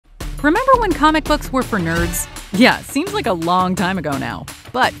Remember when comic books were for nerds? Yeah, seems like a long time ago now.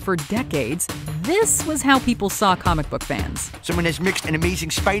 But for decades, this was how people saw comic book fans. Someone has mixed an Amazing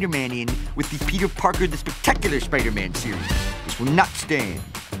Spider-Man in with the Peter Parker the Spectacular Spider-Man series. This will not stand.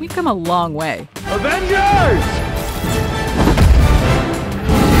 We've come a long way. Avengers!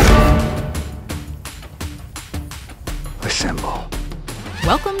 Assemble.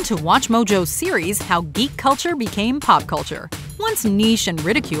 Welcome to WatchMojo's series, How Geek Culture Became Pop Culture. Once niche and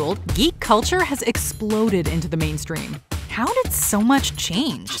ridiculed, geek culture has exploded into the mainstream. How did so much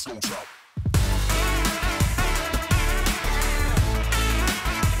change?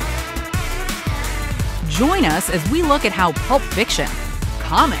 Join us as we look at how Pulp Fiction,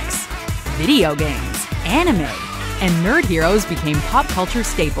 comics, video games, anime, and nerd heroes became pop culture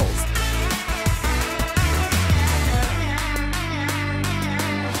staples.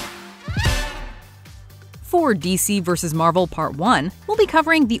 For DC vs. Marvel Part 1, we'll be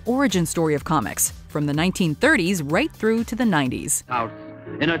covering the origin story of comics, from the 1930s right through to the 90s. Out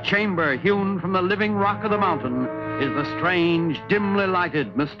in a chamber hewn from the living rock of the mountain is the strange, dimly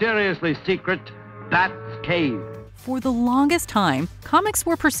lighted, mysteriously secret Bat's Cave. For the longest time, comics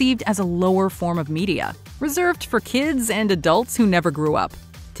were perceived as a lower form of media, reserved for kids and adults who never grew up.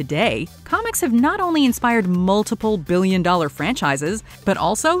 Today, comics have not only inspired multiple billion-dollar franchises, but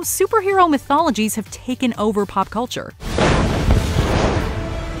also superhero mythologies have taken over pop culture.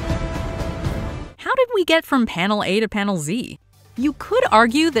 How did we get from panel A to panel Z? You could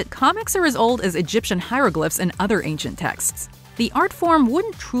argue that comics are as old as Egyptian hieroglyphs and other ancient texts. The art form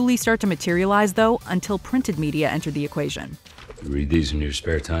wouldn't truly start to materialize, though, until printed media entered the equation. You read these in your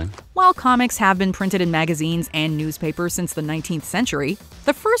spare time? While comics have been printed in magazines and newspapers since the 19th century,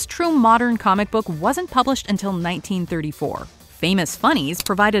 the first true modern comic book wasn't published until 1934. Famous funnies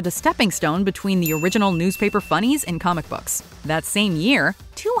provided a stepping stone between the original newspaper funnies and comic books. That same year,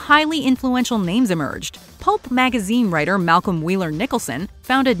 two highly influential names emerged. Pulp magazine writer Malcolm Wheeler Nicholson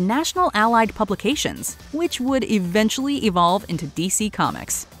founded National Allied Publications, which would eventually evolve into DC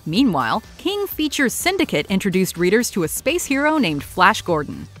Comics. Meanwhile, King Features Syndicate introduced readers to a space hero named Flash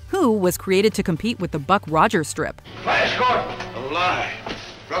Gordon, who was created to compete with the Buck Rogers strip. Flash Gordon! Alive!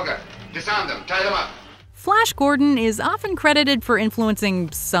 Roger, disarm them, tie them up. Flash Gordon is often credited for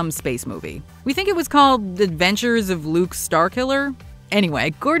influencing some space movie. We think it was called Adventures of Luke Starkiller. Anyway,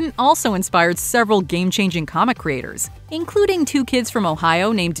 Gordon also inspired several game-changing comic creators, including two kids from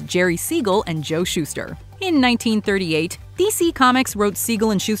Ohio named Jerry Siegel and Joe Shuster. In 1938, DC Comics wrote Siegel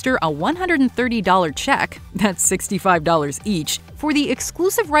and Shuster a $130 check, that's $65 each, for the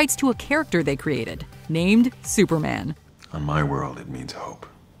exclusive rights to a character they created, named Superman. On my world, it means hope.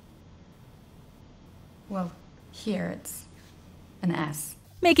 Well, here it's an S.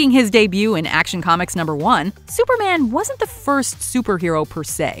 Making his debut in Action Comics #1, Superman wasn't the first superhero per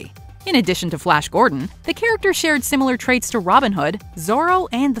se. In addition to Flash Gordon, the character shared similar traits to Robin Hood, Zorro,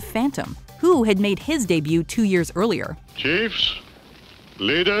 and the Phantom, who had made his debut 2 years earlier. Chiefs,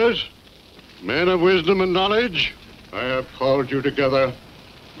 leaders, men of wisdom and knowledge, I have called you together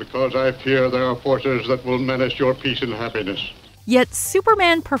because I fear there are forces that will menace your peace and happiness. Yet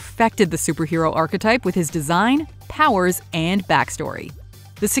Superman perfected the superhero archetype with his design, powers, and backstory.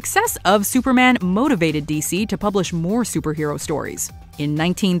 The success of Superman motivated DC to publish more superhero stories. In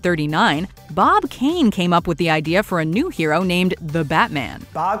 1939, Bob Kane came up with the idea for a new hero named the Batman.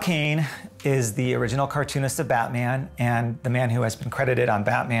 Bob Kane is the original cartoonist of Batman and the man who has been credited on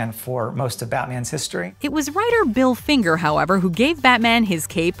Batman for most of Batman's history. It was writer Bill Finger, however, who gave Batman his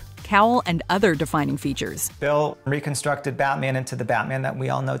cape, cowl, and other defining features. Bill reconstructed Batman into the Batman that we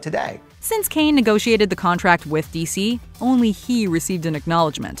all know today. Since Kane negotiated the contract with DC, only he received an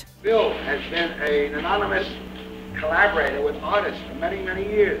acknowledgement. Bill has been an anonymous collaborator with artists for many, many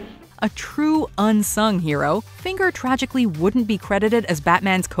years. A true unsung hero, Finger tragically wouldn't be credited as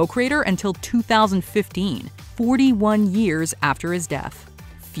Batman's co-creator until 2015, 41 years after his death.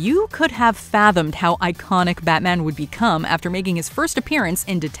 Few could have fathomed how iconic Batman would become after making his first appearance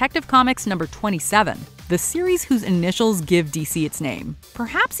in Detective Comics #27, the series whose initials give DC its name.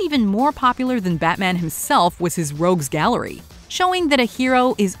 Perhaps even more popular than Batman himself was his Rogues Gallery, showing that a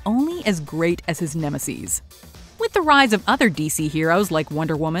hero is only as great as his nemesis. With the rise of other DC heroes like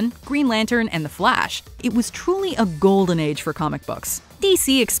Wonder Woman, Green Lantern, and The Flash, it was truly a golden age for comic books.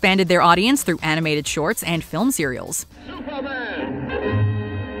 DC expanded their audience through animated shorts and film serials. Superman!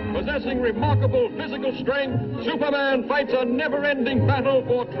 possessing remarkable physical strength, Superman fights a never-ending battle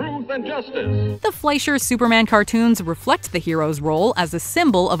for truth and justice. The Fleischer Superman cartoons reflect the hero's role as a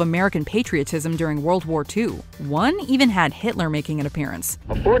symbol of American patriotism during World War II. One even had Hitler making an appearance,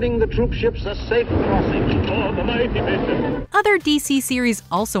 affording the troop ships a safe crossing for the mighty mission. Other DC series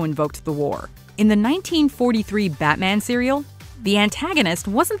also invoked the war. In the 1943 Batman serial, the antagonist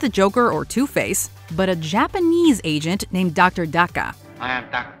wasn't the Joker or Two-Face, but a Japanese agent named Dr. Daka. I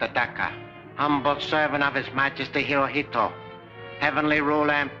am Dr. Daka, humble servant of His Majesty Hirohito, heavenly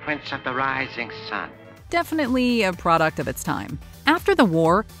ruler and prince of the rising sun. Definitely a product of its time. After the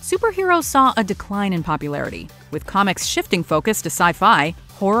war, superheroes saw a decline in popularity, with comics shifting focus to sci-fi,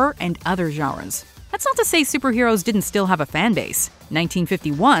 horror, and other genres. That's not to say superheroes didn't still have a fan base.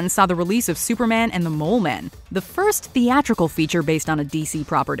 1951 saw the release of Superman and the Mole Men, the first theatrical feature based on a DC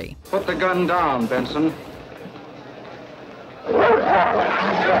property. Put the gun down, Benson.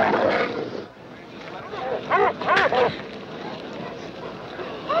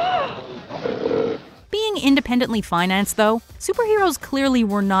 Being independently financed, though, superheroes clearly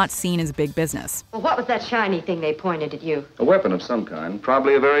were not seen as big business. Well, what was that shiny thing they pointed at you? A weapon of some kind,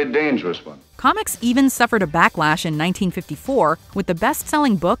 probably a very dangerous one. Comics even suffered a backlash in 1954 with the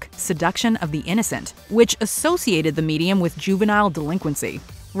best-selling book Seduction of the Innocent, which associated the medium with juvenile delinquency.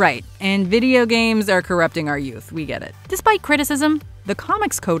 Right, and video games are corrupting our youth, we get it. Despite criticism, the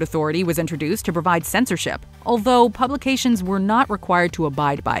Comics Code Authority was introduced to provide censorship, although publications were not required to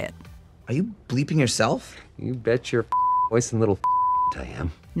abide by it. Are you bleeping yourself? You bet your voice and little I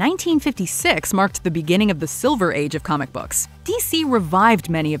am. 1956 marked the beginning of the Silver Age of comic books. DC revived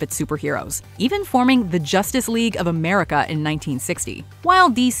many of its superheroes, even forming the Justice League of America in 1960.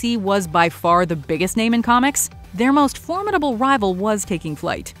 While DC was by far the biggest name in comics, their most formidable rival was taking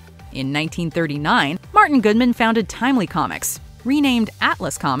flight. In 1939, Martin Goodman founded Timely Comics, renamed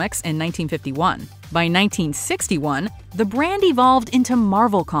Atlas Comics in 1951. By 1961, the brand evolved into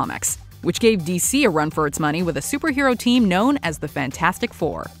Marvel Comics, which gave DC a run for its money with a superhero team known as the Fantastic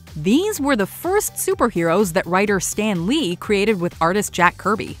Four. These were the first superheroes that writer Stan Lee created with artist Jack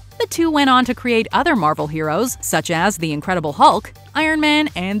Kirby. The two went on to create other Marvel heroes, such as the Incredible Hulk, Iron Man,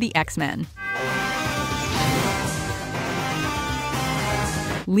 and the X-Men.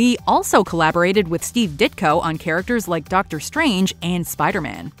 Lee also collaborated with Steve Ditko on characters like Doctor Strange and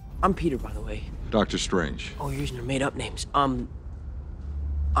Spider-Man. I'm Peter, by the way. Doctor Strange. Oh, you're using your made-up names.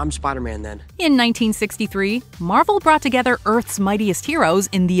 I'm Spider-Man then. In 1963, Marvel brought together Earth's mightiest heroes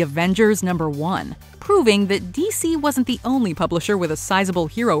in the Avengers #1, proving that DC wasn't the only publisher with a sizable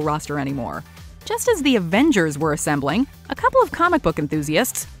hero roster anymore. Just as the Avengers were assembling, a couple of comic book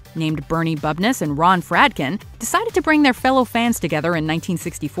enthusiasts, named Bernie Bubness and Ron Fradkin, decided to bring their fellow fans together in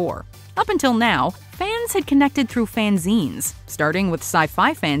 1964. Up until now, fans had connected through fanzines, starting with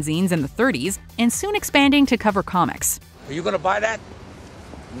sci-fi fanzines in the 30s and soon expanding to cover comics. Are you gonna buy that?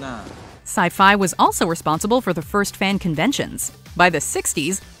 Nah. Sci-fi was also responsible for the first fan conventions. By the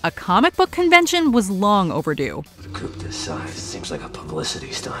 60s, a comic book convention was long overdue. The group this size seems like a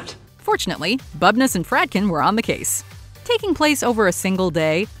publicity stunt. Fortunately, Bubness and Fradkin were on the case. Taking place over a single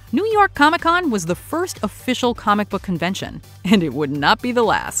day, New York Comic Con was the first official comic book convention, and it would not be the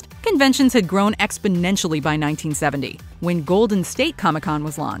last. Conventions had grown exponentially by 1970, when Golden State Comic Con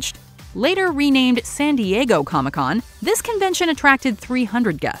was launched. Later renamed San Diego Comic Con, this convention attracted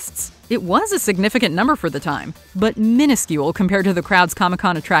 300 guests. It was a significant number for the time, but minuscule compared to the crowds Comic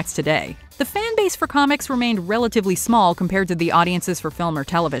Con attracts today. The fan base for comics remained relatively small compared to the audiences for film or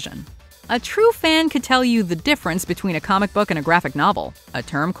television. A true fan could tell you the difference between a comic book and a graphic novel, a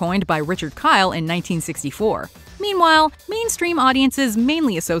term coined by Richard Kyle in 1964. Meanwhile, mainstream audiences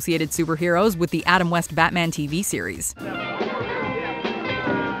mainly associated superheroes with the Adam West Batman TV series.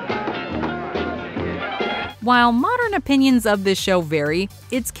 While modern opinions of this show vary,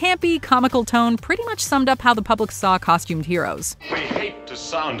 its campy, comical tone pretty much summed up how the public saw costumed heroes. We hate to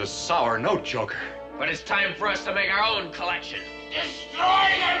sound a sour note, Joker, but it's time for us to make our own collection. Destroy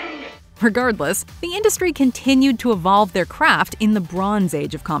them! Regardless, the industry continued to evolve their craft in the Bronze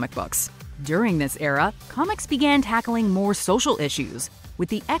Age of comic books. During this era, comics began tackling more social issues, with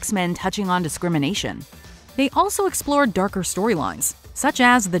the X-Men touching on discrimination. They also explored darker storylines, such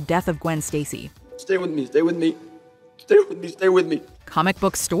as the death of Gwen Stacy. Stay with me, stay with me, stay with me, stay with me. Comic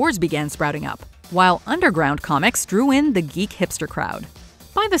book stores began sprouting up, while underground comics drew in the geek hipster crowd.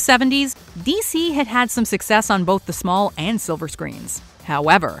 By the 70s, DC had had some success on both the small and silver screens.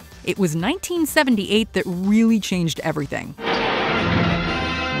 However, it was 1978 that really changed everything.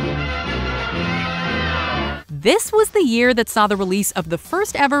 This was the year that saw the release of the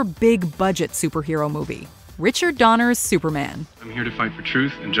first ever big-budget superhero movie, Richard Donner's Superman. I'm here to fight for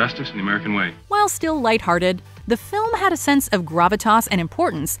truth and justice in the American way. While still lighthearted, the film had a sense of gravitas and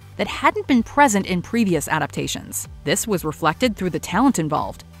importance that hadn't been present in previous adaptations. This was reflected through the talent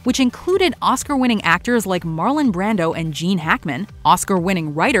involved, which included Oscar-winning actors like Marlon Brando and Gene Hackman,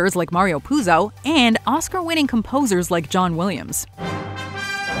 Oscar-winning writers like Mario Puzo, and Oscar-winning composers like John Williams.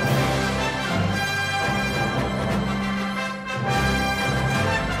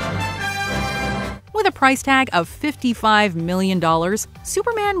 With a price tag of $55 million,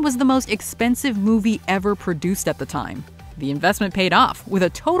 Superman was the most expensive movie ever produced at the time. The investment paid off with a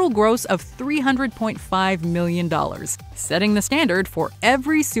total gross of $300.5 million, setting the standard for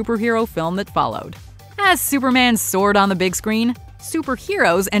every superhero film that followed. As Superman soared on the big screen,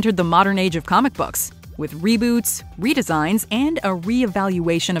 superheroes entered the modern age of comic books, with reboots, redesigns, and a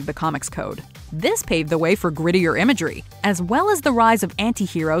re-evaluation of the comics code. This paved the way for grittier imagery, as well as the rise of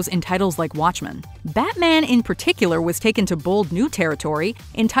anti-heroes in titles like Watchmen. Batman in particular was taken to bold new territory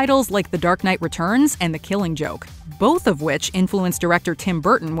in titles like The Dark Knight Returns and The Killing Joke, both of which influenced director Tim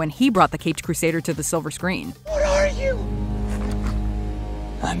Burton when he brought the Caped Crusader to the silver screen. What are you?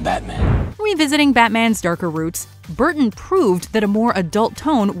 I'm Batman. Revisiting Batman's darker roots, Burton proved that a more adult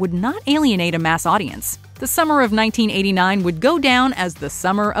tone would not alienate a mass audience. The summer of 1989 would go down as the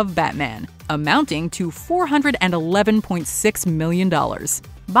summer of Batman, amounting to $411.6 million.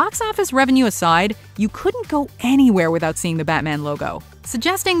 Box office revenue aside, you couldn't go anywhere without seeing the Batman logo,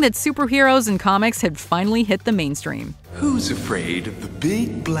 suggesting that superheroes and comics had finally hit the mainstream. Who's afraid of the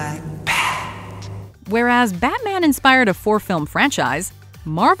big black bat? Whereas Batman inspired a 4-film franchise,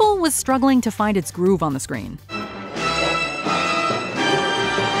 Marvel was struggling to find its groove on the screen.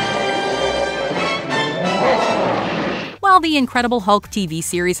 While the Incredible Hulk TV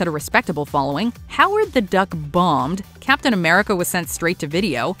series had a respectable following, Howard the Duck bombed, Captain America was sent straight to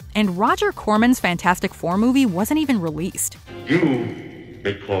video, and Roger Corman's Fantastic Four movie wasn't even released. You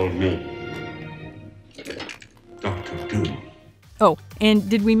may call me Dr. Doom. Oh, and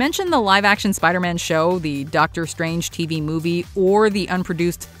did we mention the live-action Spider-Man show, the Doctor Strange TV movie, or the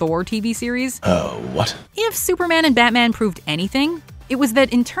unproduced Thor TV series? What? If Superman and Batman proved anything, it was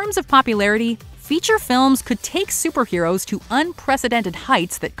that in terms of popularity, feature films could take superheroes to unprecedented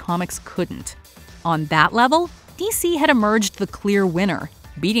heights that comics couldn't. On that level, DC had emerged the clear winner,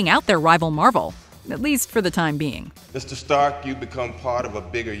 beating out their rival Marvel, at least for the time being. Mr. Stark, you become part of a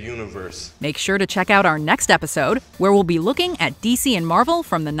bigger universe. Make sure to check out our next episode, where we'll be looking at DC and Marvel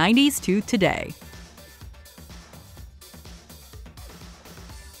from the 90s to today.